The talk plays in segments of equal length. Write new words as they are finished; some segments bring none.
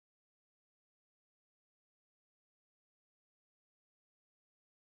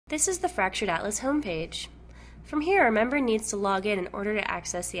This is the Fractured Atlas homepage. From here, a member needs to log in order to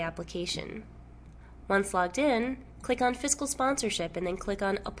access the application. Once logged in, click on Fiscal Sponsorship and then click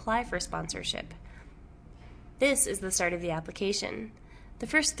on Apply for Sponsorship. This is the start of the application. The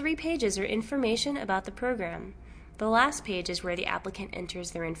first 3 pages are information about the program. The last page is where the applicant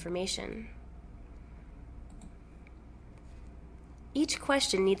enters their information. Each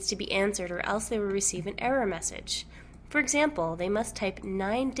question needs to be answered or else they will receive an error message. For example, they must type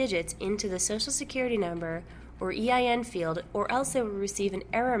 9 digits into the Social Security number or EIN field or else they will receive an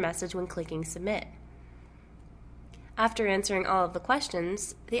error message when clicking Submit. After answering all of the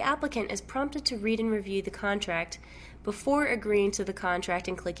questions, the applicant is prompted to read and review the contract before agreeing to the contract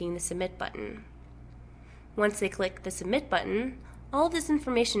and clicking the Submit button. Once they click the Submit button, all of this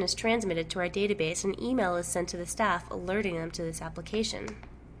information is transmitted to our database and an email is sent to the staff alerting them to this application.